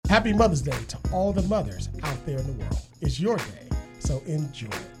Happy Mother's Day to all the mothers out there in the world. It's your day, so enjoy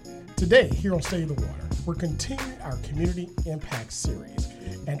it. Today, here on Stay in the Water, we're continuing our Community Impact Series.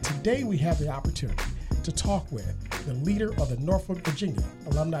 And today we have the opportunity to talk with the leader of the Norfolk, Virginia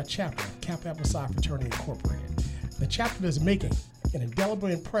Alumni chapter of Kappa Fraternity Incorporated. The chapter is making an indelible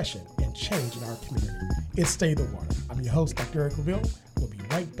impression and change in our community. It's Stay in the Water. I'm your host, Dr. Eric LaVille. We'll be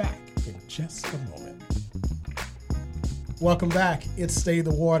right back in just a moment. Welcome back. It's Stay in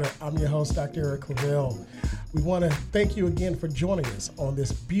the Water. I'm your host, Dr. Eric LaVille. We want to thank you again for joining us on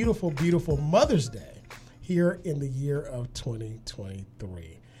this beautiful, beautiful Mother's Day here in the year of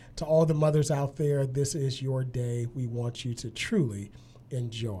 2023. To all the mothers out there, this is your day. We want you to truly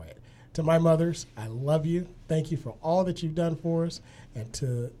enjoy it. To my mothers, I love you. Thank you for all that you've done for us. And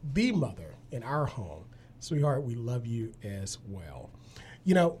to the mother in our home, sweetheart, we love you as well.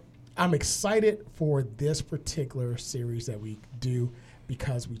 You know, I'm excited for this particular series that we do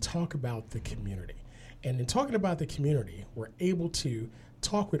because we talk about the community. And in talking about the community, we're able to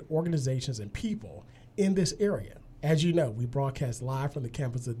talk with organizations and people in this area. As you know, we broadcast live from the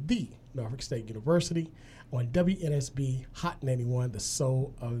campus of the Norfolk State University on WNSB Hot 91, the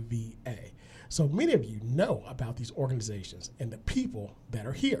soul of VA. So many of you know about these organizations and the people that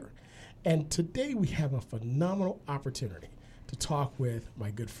are here. And today we have a phenomenal opportunity to talk with my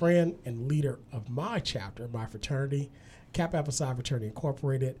good friend and leader of my chapter, my fraternity, Kappa Fraternity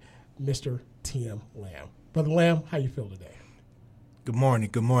Incorporated, Mr. Tim Lamb. Brother Lamb, how you feel today? Good morning.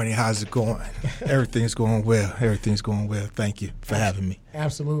 Good morning. How's it going? Everything's going well. Everything's going well. Thank you for having me.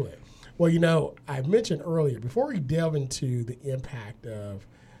 Absolutely. Well, you know, I mentioned earlier, before we delve into the impact of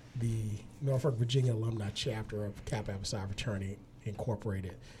the Norfolk, Virginia Alumni chapter of Kappa Fraternity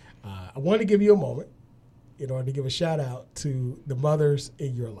Incorporated, I wanted to give you a moment in order to give a shout out to the mothers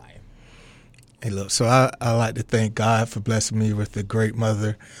in your life. Hey, look, so I like to thank God for blessing me with a great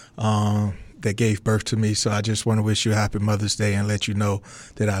mother that gave birth to me. So I just want to wish you a happy Mother's Day and let you know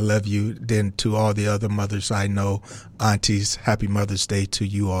that I love you. Then to all the other mothers I know, aunties, happy Mother's Day to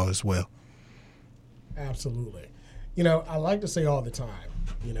you all as well. Absolutely. You know, I like to say all the time,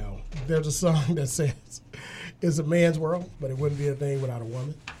 you know, there's a song that says, it's a man's world, but it wouldn't be a thing without a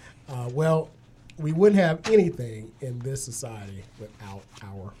woman. Well, we wouldn't have anything in this society without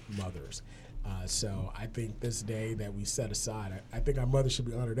our mothers. So I think this day that we set aside, I think our mothers should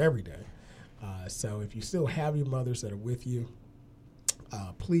be honored every day. So if you still have your mothers that are with you,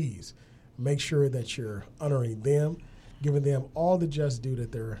 please make sure that you're honoring them, giving them all the just due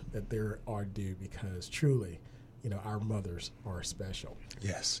that they're are due, because truly, you know, our mothers are special.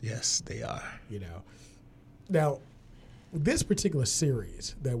 Yes, they are. You know, now this particular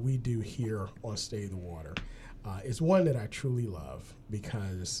series that we do here on Stay in the Water is one that I truly love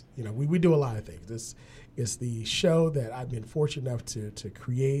because, you know, we do a lot of things. This is the show that I've been fortunate enough to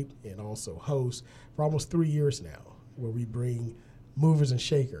create and also host for almost 3 years now, where we bring movers and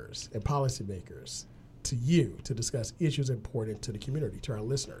shakers and policymakers to you to discuss issues important to the community, to our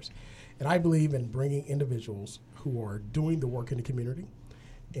listeners. And I believe in bringing individuals who are doing the work in the community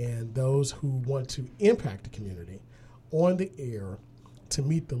and those who want to impact the community on the air to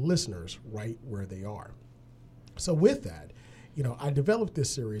meet the listeners right where they are. So with that, you know, I developed this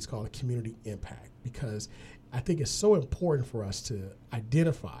series called Community Impact because I think it's so important for us to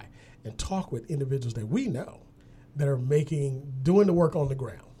identify and talk with individuals that we know that are doing the work on the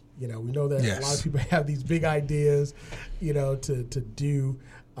ground. You know, we know that A lot of people have these big ideas, you know, to do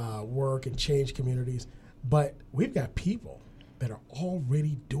work and change communities, but we've got people that are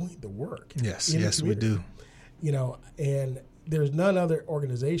already doing the work. Yes, we do. You know, and there's none other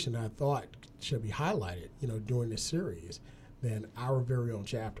organization I thought should be highlighted, you know, during this series than our very own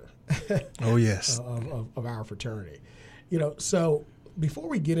chapter. Oh, yes. of our fraternity. You know, so before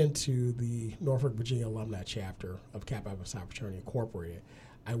we get into the Norfolk, Virginia Alumni chapter of Kappa Fraternity Incorporated,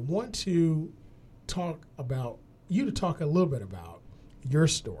 I want to talk a little bit about your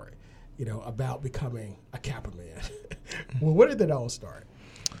story, you know, about becoming a Kappa man. Well, where did that all start?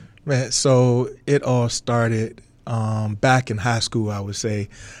 Man, so it all started back in high school. I would say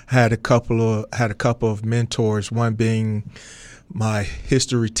I had a couple of mentors. One being my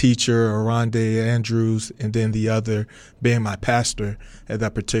history teacher, Aronde Andrews, and then the other being my pastor at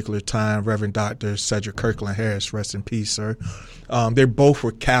that particular time, Reverend Dr. Cedric Kirkland Harris. Rest in peace, sir. They both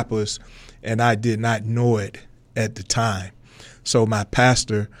were Kappas, and I did not know it at the time. So my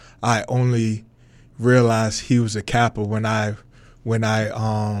pastor, I only realized he was a Kappa when I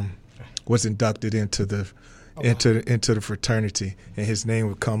was inducted into the fraternity, and his name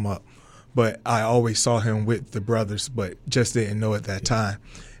would come up. But I always saw him with the brothers, but just didn't know at that time.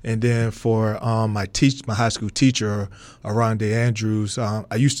 And then for my high school teacher, Aronde Andrews,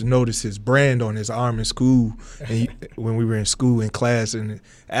 I used to notice his brand on his arm in school, and when we were in school in class, and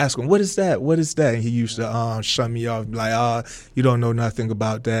ask him, "What is that? What is that?" And he used to shun me off, like, you don't know nothing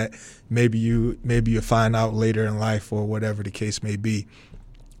about that. Maybe you'll find out later in life, or whatever the case may be.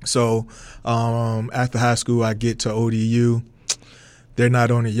 So after high school, I get to ODU. They're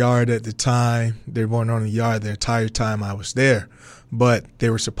not on the yard at the time. They weren't on the yard the entire time I was there. But they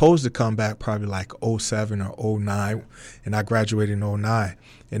were supposed to come back probably like 07 or 09, and I graduated in 09.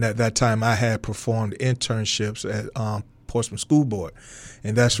 And at that time, I had performed internships at Portsmouth School Board,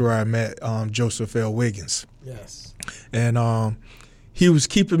 and that's where I met Joseph L. Wiggins. Yes. And he was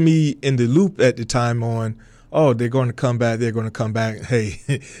keeping me in the loop at the time on, they're going to come back, they're going to come back.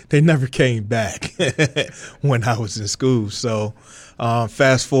 Hey, they never came back when I was in school. So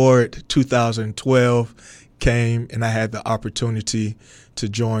fast forward, 2012 came, and I had the opportunity to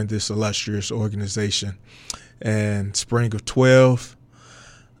join this illustrious organization. And spring of 12,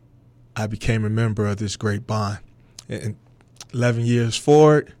 I became a member of this great bond. And 11 years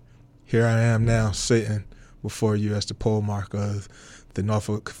forward, here I am now sitting before you as the Polemarch of the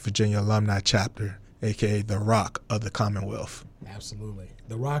Norfolk, Virginia Alumni Chapter, a.k.a. the Rock of the Commonwealth. Absolutely.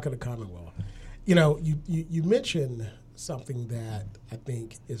 The Rock of the Commonwealth. You know, you mentioned something that I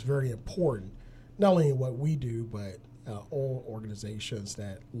think is very important, not only in what we do, but all organizations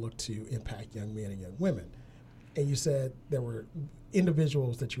that look to impact young men and young women. And you said there were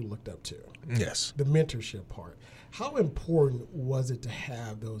individuals that you looked up to. Yes. The mentorship part. How important was it to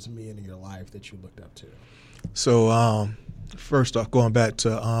have those men in your life that you looked up to? So first off, going back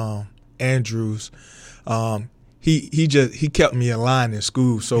to Andrews, he kept me in line in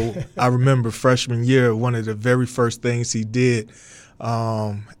school. So I remember freshman year, one of the very first things he did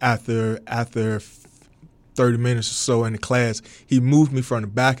after 30 minutes or so in the class, he moved me from the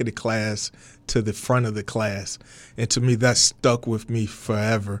back of the class to the front of the class. And to me, that stuck with me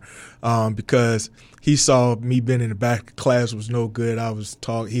forever because he saw me being in the back of the class was no good.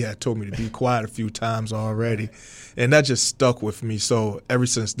 He had told me to be quiet a few times already. And that just stuck with me. So ever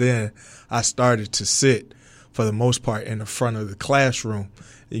since then, I started to sit, for the most part, in the front of the classroom.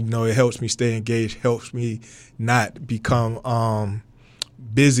 You know, it helps me stay engaged, helps me not become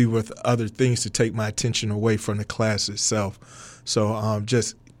busy with other things to take my attention away from the class itself. So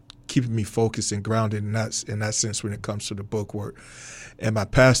just keeping me focused and grounded in that sense when it comes to the book work. And my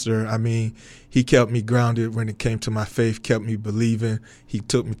pastor, he kept me grounded when it came to my faith, kept me believing. He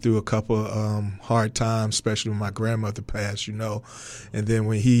took me through a couple hard times, especially when my grandmother passed, And then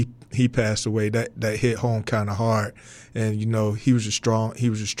when he passed away, that hit home kind of hard. And, he was a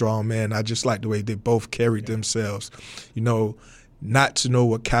strong man. I just like the way they both carried themselves. Not to know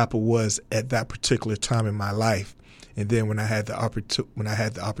what Kappa was at that particular time in my life. And then when I had the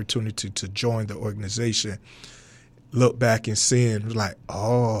opportunity to join the organization, look back and seeing, it was like,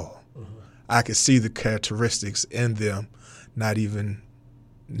 I could see the characteristics in them, not even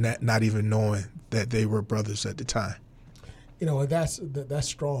knowing that they were brothers at the time. That's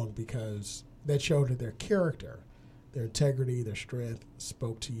strong because that showed that their character, their integrity, their strength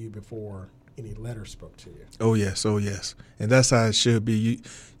spoke to you before any letter spoke to you. Oh yes. And that's how it should be.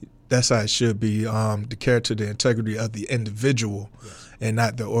 The character, the integrity of the individual, yes, and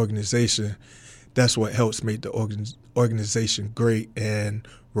not the organization. That's what helps make the organization great and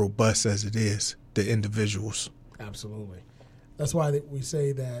robust as it is, the individuals. Absolutely. That's why we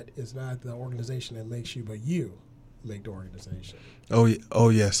say that it's not the organization that makes you, but you make the organization. Oh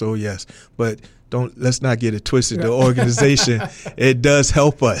yes. But let's not get it twisted. The organization, it does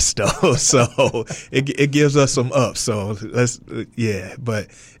help us though. So it gives us some ups. So but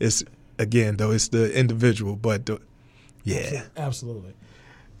it's, again though, it's the individual, but Absolutely.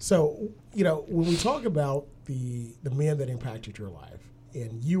 So, when we talk about the men that impacted your life,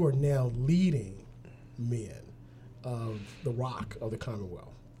 and you are now leading men of the Rock of the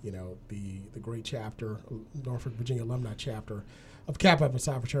Commonwealth, the great chapter, Norfolk, Virginia Alumni Chapter of Kappa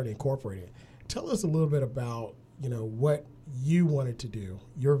Psi Fraternity Incorporated. Tell us a little bit about, what you wanted to do,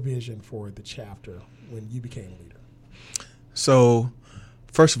 your vision for the chapter when you became leader. So,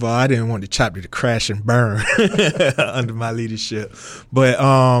 first of all, I didn't want the chapter to crash and burn under my leadership.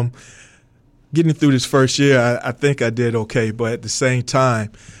 But getting through this first year, I think I did okay. But at the same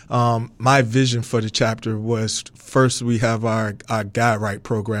time, my vision for the chapter was, first, we have our Guide Right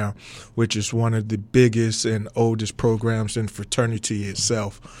program, which is one of the biggest and oldest programs in fraternity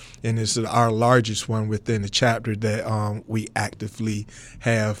itself. And it's our largest one within the chapter that we actively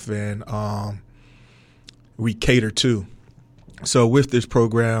have and we cater to. So with this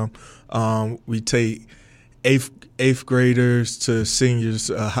program, we take eighth graders to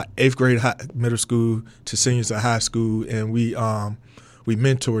seniors, eighth grade middle school to seniors at high school, and we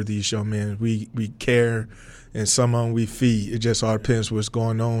mentor these young men. We care, and some of them we feed. It just all depends what's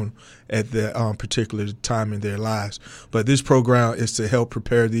going on at the particular time in their lives. But this program is to help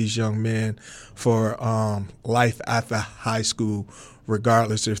prepare these young men for life after high school,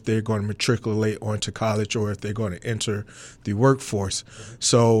 regardless if they're going to matriculate onto college or if they're going to enter the workforce.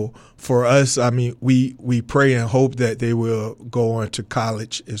 So for us, I mean, we pray and hope that they will go on to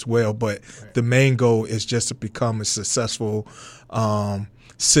college as well. But the main goal is just to become a successful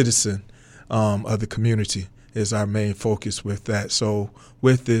citizen of the community is our main focus with that. So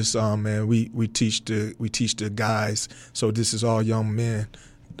with this, man, we teach the guys. So this is all young men.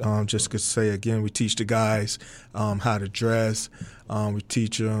 Just to say again, we teach the guys how to dress. We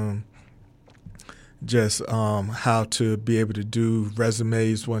teach them just how to be able to do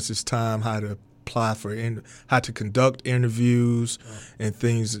resumes once it's time, how to apply for, how to conduct interviews and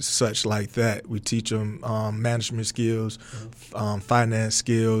things such like that. We teach them management skills, finance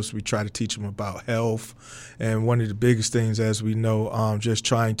skills. We try to teach them about health. And one of the biggest things, as we know, just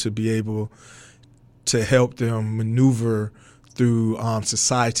trying to be able to help them maneuver through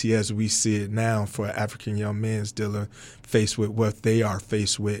society as we see it now for African young men faced with what they are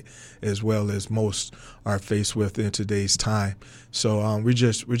faced with, as well as most are faced with in today's time. So we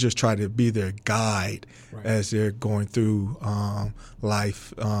just try to be their guide as they're going through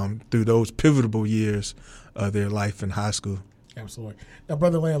life, through those pivotal years of their life in high school. Absolutely. Now,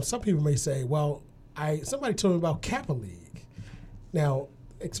 Brother Lamb, some people may say, well, somebody told me about Kappa League. Now,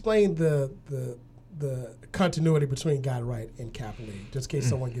 explain the continuity between God Right and Kappa League, just in case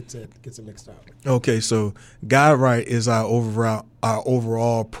someone gets it mixed up. Okay, so God Right is our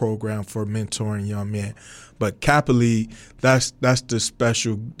overall program for mentoring young men, but Kappa League, that's our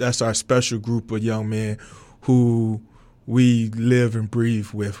special group of young men who we live and breathe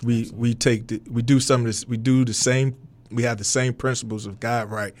with. We do some of this. We do the same. We have the same principles of God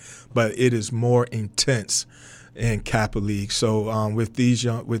Right, but it is more intense in Kappa League. So with these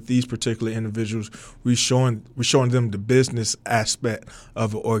particular individuals, we're showing them the business aspect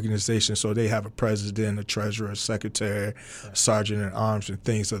of an organization. So they have a president, a treasurer, a secretary, a sergeant at arms, and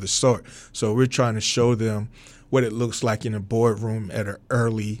things of the sort. So we're trying to show them what it looks like in a boardroom at an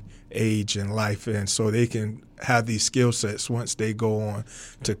early age in life, and so they can have these skill sets once they go on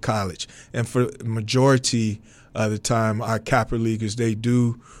to college. And for the majority of the time, our Kappa Leaguers, they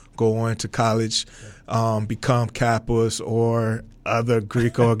do go on to college, become Kappas or other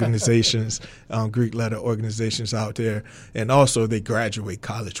Greek organizations, Greek letter organizations out there. And also they graduate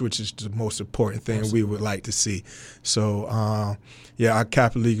college, which is the most important thing we would like to see. So, our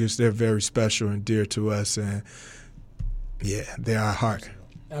Kappa Leaguers, they're very special and dear to us. And, they're our heart.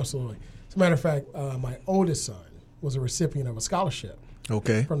 Absolutely. As a matter of fact, my oldest son was a recipient of a scholarship.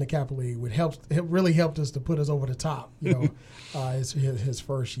 Okay. From the Kappa League, it really helped us to put us over the top, his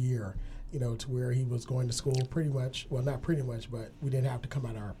first year, to where he was going to school not pretty much, but we didn't have to come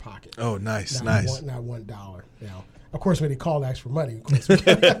out of our pocket. Oh, nice. Not $1. Now, of course, when he called, asked for money, of course.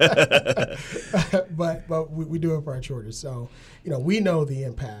 but we do it for our children. So, we know the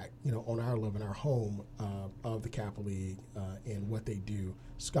impact, on our living, our home of the Kappa League and what they do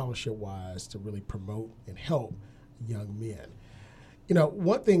scholarship-wise to really promote and help young men.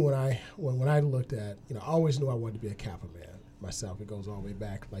 One thing when I looked at, I always knew I wanted to be a Kappa man myself. It goes all the way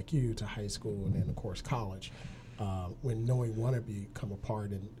back, like you, to high school and then, of course, college, when knowing one to become a part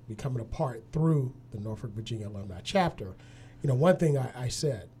and becoming a part through the Norfolk, Virginia Alumni chapter. One thing I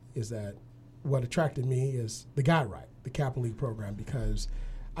said is that what attracted me is the God Right, the Kappa League program, because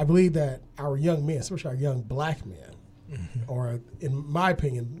I believe that our young men, especially our young black men, are, in my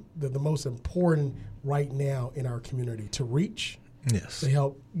opinion, the most important right now in our community to reach. Yes. To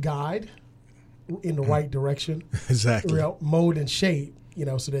help guide in the right direction. Exactly. Mold and shape,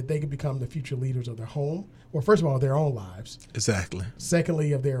 so that they can become the future leaders of their home. Well, first of all, their own lives. Exactly.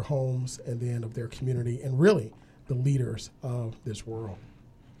 Secondly, of their homes, and then of their community, and really the leaders of this world.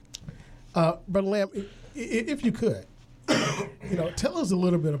 Brother Lamb, if you could, tell us a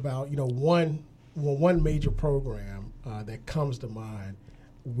little bit about, one major program that comes to mind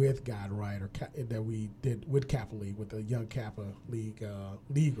with God Right, or that we did with Kappa League, with the young Kappa League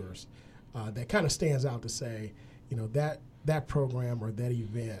leaguers, that kind of stands out to say, that program or that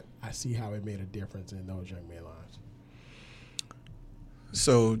event, I see how it made a difference in those young men's lives.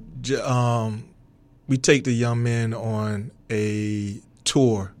 So we take the young men on a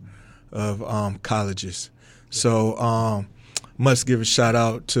tour of colleges. So must give a shout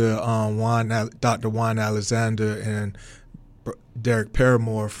out to Dr. Juan Alexander and Derek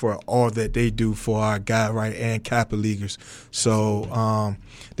Paramore for all that they do for our Guy Right and Kappa Leaguers. So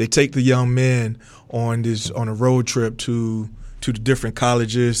they take the young men on a road trip to the different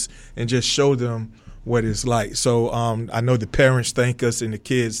colleges and just show them what it's like. So I know the parents thank us and the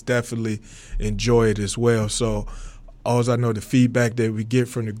kids definitely enjoy it as well. So I know the feedback that we get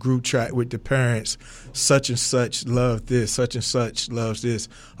from the group chat with the parents, such and such love this, such and such loves this.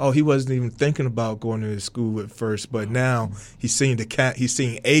 Oh, he wasn't even thinking about going to the school at first, but now he's seen a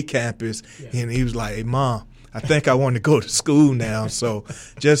campus, and he was like, "Hey, Mom, I think I want to go to school now." So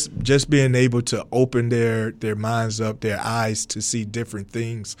just being able to open their minds up, their eyes to see different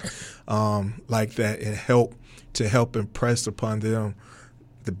things like that, and help impress upon them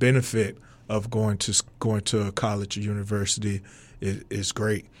the benefit of going to a college or university is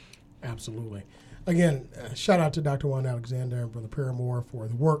great. Absolutely. Again, shout out to Dr. Juan Alexander and Brother Paramore for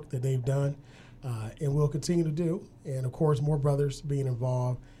the work that they've done and will continue to do. And, of course, more brothers being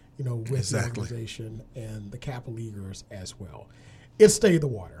involved, with the organization and the Kappa Leaguers as well. It's Stay the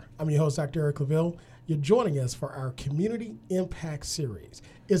Water. I'm your host, Dr. Eric Claville. You're joining us for our Community Impact Series.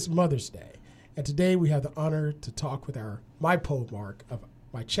 It's Mother's Day. And today we have the honor to talk with my Polemarch of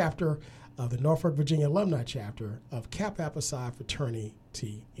my chapter of the Norfolk, Virginia Alumni chapter of Kappa Alpha Psi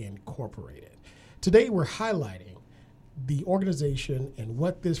Fraternity Incorporated. Today we're highlighting the organization and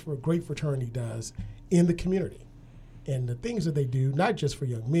what this great fraternity does in the community and the things that they do, not just for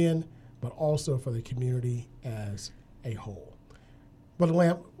young men, but also for the community as a whole. But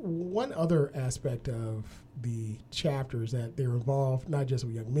Lamp, one other aspect of the chapter is that they're involved not just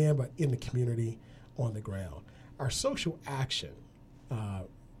with young men, but in the community on the ground. Our social action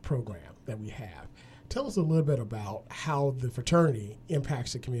program that we have. Tell us a little bit about how the fraternity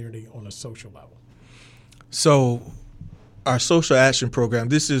impacts the community on a social level. So our social action program,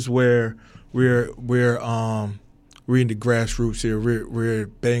 this is where we're in the grassroots here. We're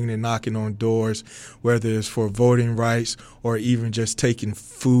banging and knocking on doors, whether it's for voting rights or even just taking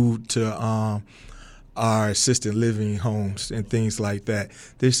food to our assisted living homes and things like that.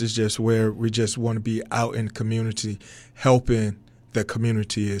 This is just where we just want to be out in the community, helping the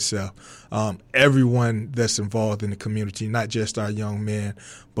community itself. Everyone that's involved in the community, not just our young men,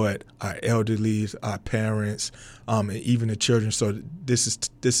 but our elderly, our parents, and even the children. So this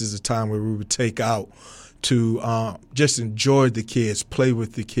is a time where we would take out to just enjoy the kids, play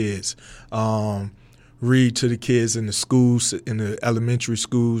with the kids, read to the kids in the schools, in the elementary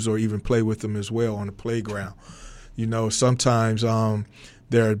schools, or even play with them as well on the playground. Sometimes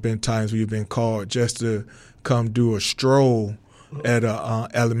there have been times we've been called just to come do a stroll at a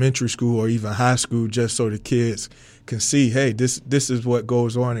elementary school or even high school, just so the kids can see, hey, this is what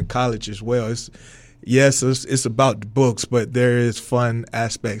goes on in college as well. It's about the books, but there is fun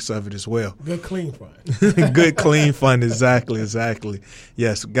aspects of it as well. Good, clean fun. Good, clean fun. Exactly.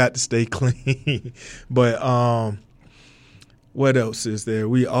 Yes, got to stay clean. But what else is there?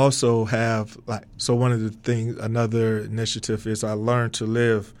 We also have one of the things. Another initiative is our Learn to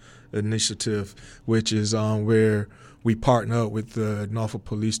Live initiative, which is where we partner up with the Norfolk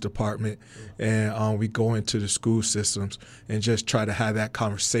Police Department, and we go into the school systems and just try to have that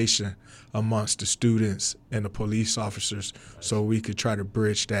conversation amongst the students and the police officers so we could try to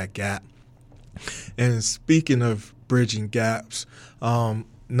bridge that gap. And speaking of bridging gaps,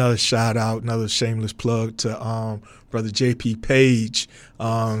 another shout out, another shameless plug to Brother J.P. Page,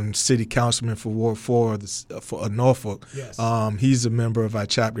 City Councilman for Ward 4 for Norfolk. Yes. He's a member of our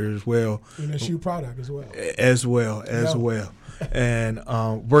chapter as well. NSU product as well. As well. And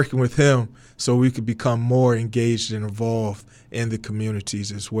working with him so we could become more engaged and involved in the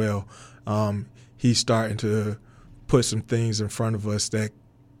communities as well. He's starting to put some things in front of us that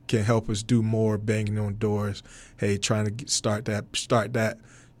can help us do more banging on doors. Hey, trying to start that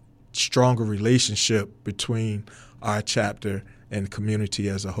stronger relationship between our chapter and the community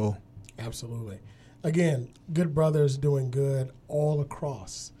as a whole. Absolutely. Again, good brothers doing good all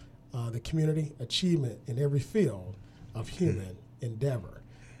across the community, achievement in every field of human endeavor.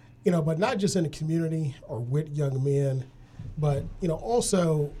 But not just in the community or with young men, but,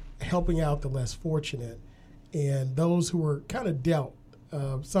 also helping out the less fortunate and those who were kind of dealt,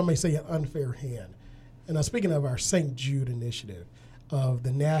 some may say, an unfair hand. And speaking of our St. Jude initiative of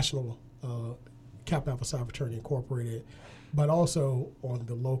the national Kappa Alpha Psi Fraternity Incorporated, but also on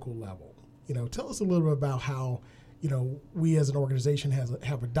the local level. Tell us a little bit about how, we as an organization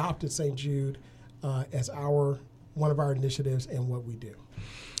have adopted St. Jude as one of our initiatives and what we do.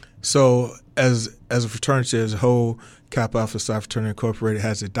 So as a fraternity as a whole, Kappa Alpha Psi Fraternity Incorporated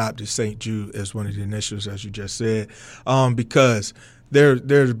has adopted St. Jude as one of the initiatives, as you just said, because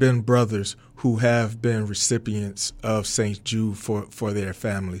there's been brothers who have been recipients of St. Jude for their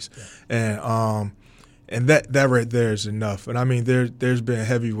families, and that right there is enough. And I mean, there's been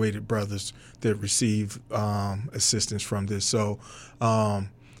heavyweighted brothers that receive assistance from this. So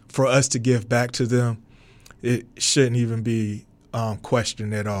for us to give back to them, it shouldn't even be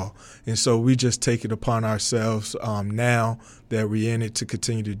questioned at all. And so we just take it upon ourselves now that we're in it to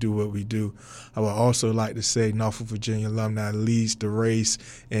continue to do what we do. I would also like to say Norfolk, Virginia Alumni leads the race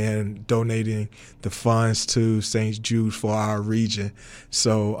in donating the funds to St. Jude for our region.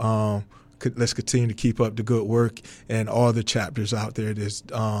 So let's continue to keep up the good work, and all the chapters out there that's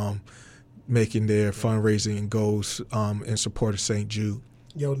making their fundraising goals in support of St. Jude.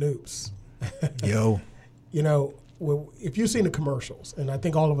 Yo, Noops. Yo. You know, if you've seen the commercials, and I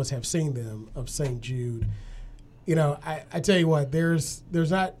think all of us have seen them, of St. Jude, you know, I tell you what, there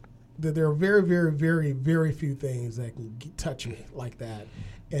are very, very, very, very few things that can touch me like that.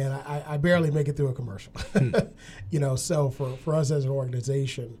 And I barely make it through a commercial. You know, so for us as an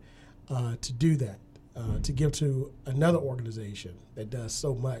organization to do that, to give to another organization that does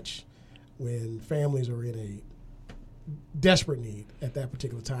so much when families are in a desperate need at that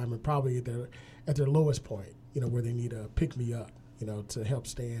particular time, and probably at their lowest point, you know, where they need a pick-me-up, you know, to help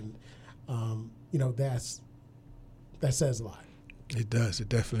stand, you know, that says a lot. It does. It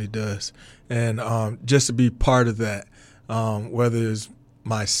definitely does. And just to be part of that, whether it's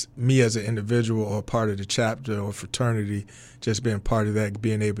me as an individual or part of the chapter or fraternity, just being part of that,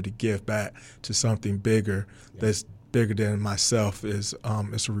 being able to give back to something bigger that's bigger than myself is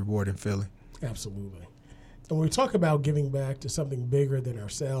it's a rewarding feeling. Absolutely. And when we talk about giving back to something bigger than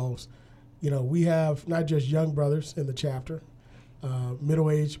ourselves, you know, we have not just young brothers in the chapter,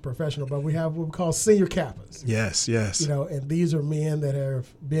 middle-aged professional, but we have what we call senior Kappas. Yes, yes. You know, and these are men that have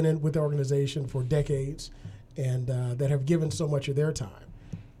been with the organization for decades and that have given so much of their time.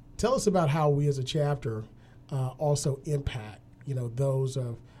 Tell us about how we as a chapter also impact, you know, those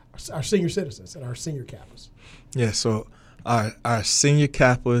of our senior citizens and our senior Kappas. Yeah, so our senior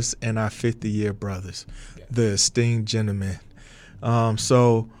Kappas and our 50-year brothers, the esteemed gentlemen.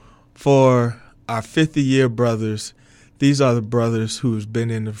 So for our 50-year brothers, these are the brothers who's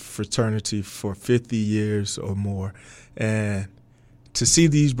been in the fraternity for 50 years or more. And to see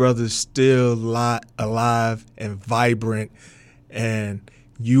these brothers still alive and vibrant and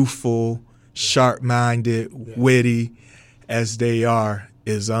youthful, sharp-minded, witty as they are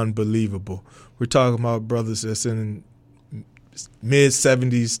is unbelievable. We're talking about brothers that's in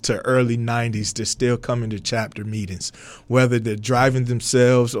mid-70s to early 90s to still come into chapter meetings, whether they're driving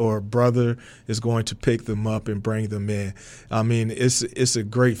themselves or a brother is going to pick them up and bring them in. I mean, it's a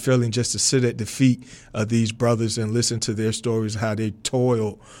great feeling just to sit at the feet of these brothers and listen to their stories, how they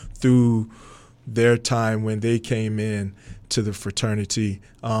toiled through their time when they came in to the fraternity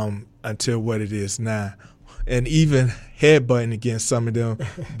until what it is now. And even headbutting against some of them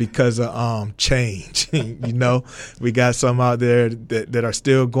because of change. You know, we got some out there that are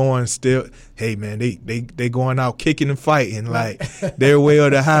still going. Hey man, they going out kicking and fighting like their way or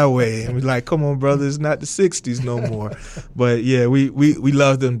the highway. And we're like, come on, brother, it's not the '60s no more. But yeah, we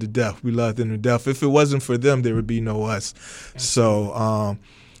love them to death. We love them to death. If it wasn't for them, there would be no us. So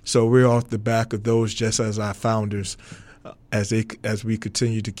we're off the back of those, just as our founders. As we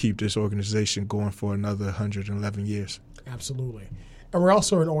continue to keep this organization going for another 111 years. Absolutely. And we're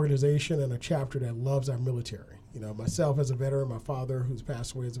also an organization and a chapter that loves our military. You know, myself as a veteran, my father who's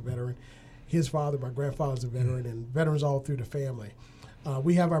passed away as a veteran, his father, my grandfather's a veteran, and veterans all through the family.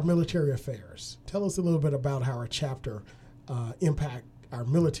 We have our military affairs. Tell us a little bit about how our chapter impact our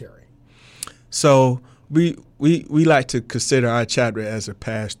military. So we like to consider our chapter as a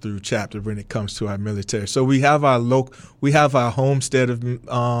pass-through chapter when it comes to our military. So we have our homestead of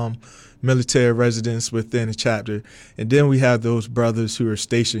military residents within the chapter, and then we have those brothers who are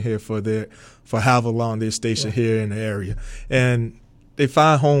stationed here for however long they're stationed here in the area, and they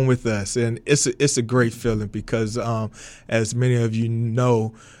find home with us, and it's a great feeling because as many of you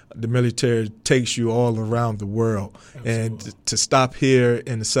know, the military takes you all around the world. Absolutely. And to stop here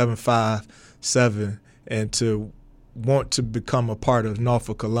in the 757 and to want to become a part of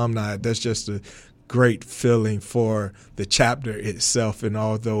Norfolk Alumni, that's just a great feeling for the chapter itself and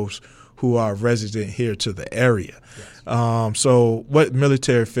all those who are resident here to the area. Yes. So what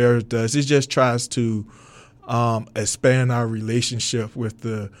Military Affairs does, it just tries to expand our relationship with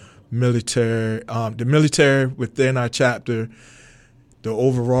the military within our chapter, the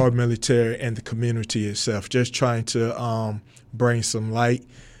overall military, and the community itself, just trying to bring some light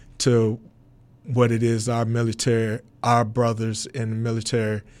to what it is our brothers in the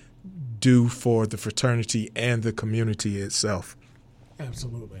military do for the fraternity and the community itself.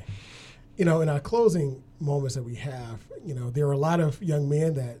 Absolutely. In our closing moments that we have, there are a lot of young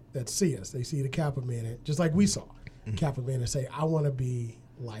men that see us. They see the Kappa men, and just like we saw Kappa men, and say, I want to be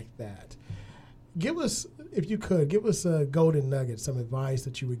like that. Give us, if you could, give us a golden nugget, some advice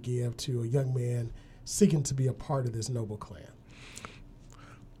that you would give to a young man seeking to be a part of this noble clan.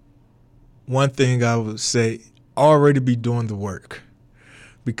 One thing I would say, already be doing the work.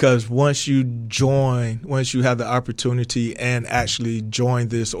 Because once you have the opportunity and actually join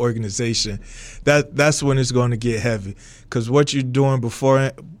this organization, that's when it's going to get heavy. Because what you're doing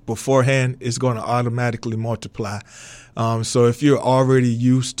beforehand is going to automatically multiply. So if you're already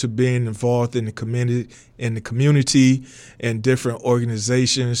used to being involved in the community, in different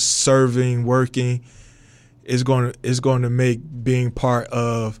organizations, serving, working, it's going to make being part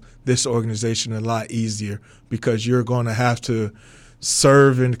of this organization a lot easier, because you're going to have to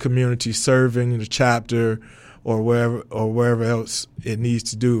serve in the community, serve in the chapter, or wherever else it needs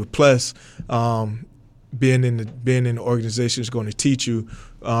to do. Plus, being in the organization is going to teach you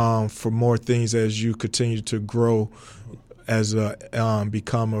for more things as you continue to grow as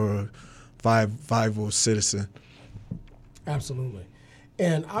become a viable citizen. Absolutely.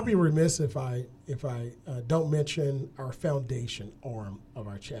 And I'll be remiss if I don't mention our foundation arm of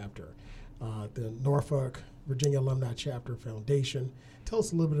our chapter, the Norfolk Virginia Alumni Chapter Foundation. Tell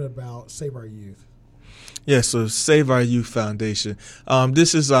us a little bit about Save Our Youth. Yeah, so Save Our Youth Foundation.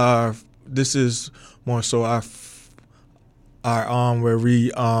 This is more so our arm where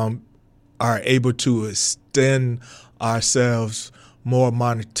we are able to extend ourselves more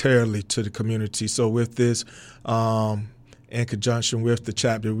monetarily to the community. So with this, in conjunction with the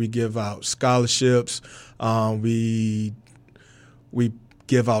chapter, we give out scholarships. We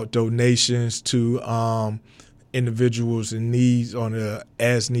give out donations to individuals in needs on a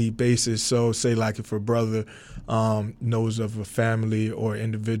as-need basis. So say like if a brother knows of a family or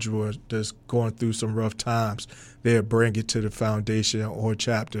individual that's going through some rough times, they'll bring it to the foundation or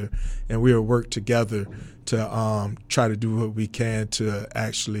chapter, and we'll work together to try to do what we can to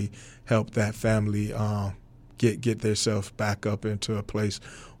actually help that family get themselves back up into a place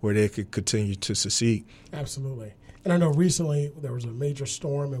where they could continue to succeed. Absolutely. And I know recently there was a major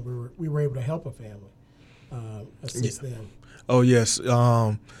storm, and we were able to help a family assist them. Oh, yes.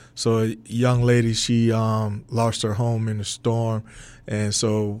 So a young lady, she lost her home in the storm, and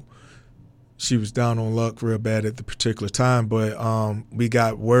so she was down on luck real bad at the particular time. But we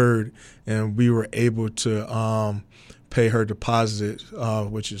got word, and we were able to pay her deposit,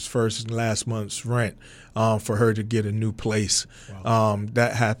 which is first and last month's rent, for her to get a new place. Wow.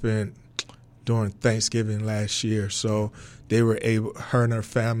 That happened during Thanksgiving last year. So they were able, her and her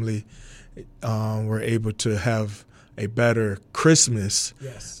family were able to have a better Christmas.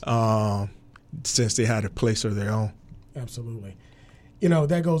 Yes. Since they had a place of their own. Absolutely.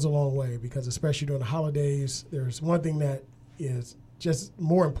 That goes a long way, because especially during the holidays, there's one thing that is just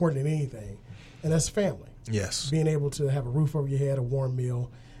more important than anything, and that's family. Yes. Being able to have a roof over your head, a warm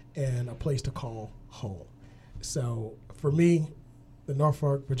meal, and a place to call home. So for me, the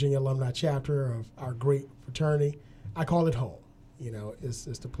Norfolk Virginia Alumni Chapter of our great fraternity, I call it home. It's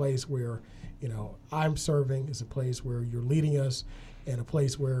the place where, I'm serving. It's a place where you're leading us, and a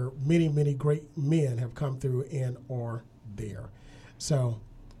place where many, many great men have come through and are there. So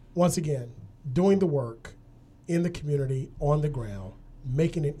once again, doing the work in the community, on the ground,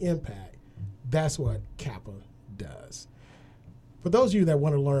 making an impact, that's what Kappa does. For those of you that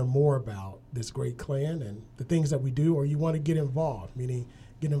want to learn more about this great clan and the things that we do, or you want to get involved, meaning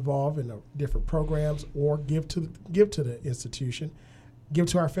get involved in the different programs or give to the institution, give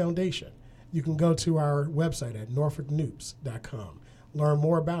to our foundation, you can go to our website at norfolknoops.com. Learn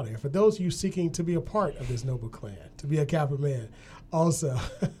more about it. And for those of you seeking to be a part of this noble clan, to be a Kappa man, also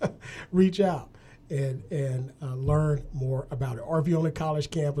reach out and learn more about it. Or if you're on a college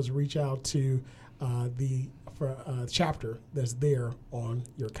campus, reach out to the chapter that's there on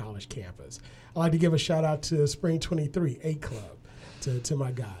your college campus. I'd like to give a shout out to Spring 23 A Club, to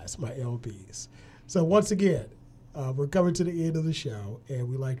my guys, my LBs. So once again, we're coming to the end of the show, and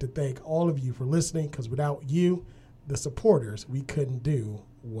we'd like to thank all of you for listening, because without you, the supporters, we couldn't do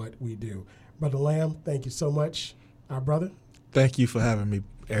what we do. Brother Lamb, thank you so much, our brother. Thank you for having me,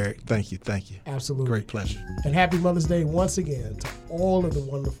 Eric. Thank you. Absolutely. Great pleasure. And happy Mother's Day once again to all of the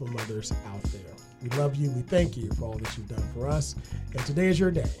wonderful mothers out there. We love you. We thank you for all that you've done for us. And today is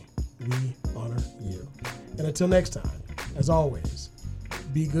your day. We honor you. And until next time, as always,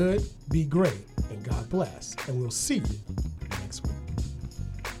 be good, be great, and God bless. And we'll see you next week.